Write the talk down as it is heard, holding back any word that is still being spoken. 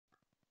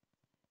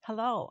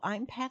Hello,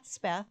 I'm Pat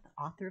Speth,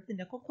 author of the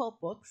Nickel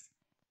Quilt Books,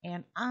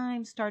 and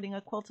I'm starting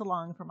a quilt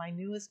along for my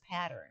newest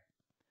pattern.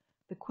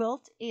 The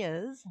quilt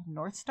is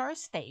North Star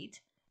State,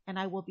 and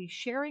I will be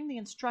sharing the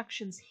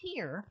instructions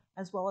here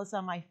as well as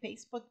on my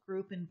Facebook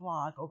group and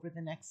blog over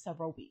the next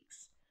several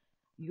weeks.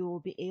 You will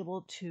be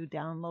able to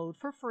download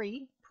for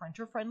free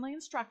printer-friendly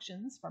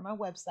instructions from our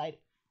website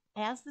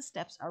as the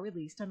steps are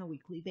released on a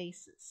weekly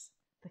basis.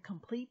 The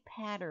complete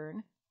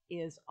pattern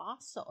is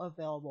also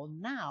available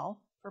now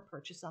for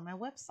purchase on my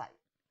website.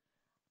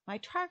 My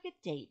target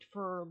date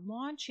for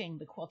launching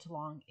the Quilt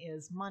Along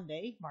is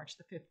Monday, March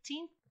the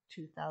 15th,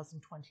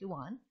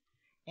 2021,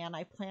 and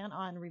I plan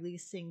on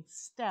releasing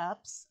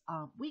steps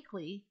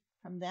weekly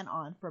from then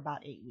on for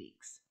about 8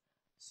 weeks.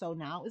 So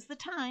now is the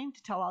time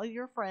to tell all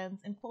your friends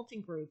and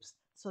quilting groups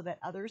so that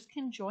others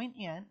can join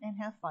in and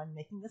have fun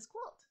making this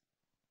quilt.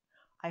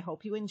 I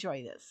hope you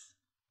enjoy this.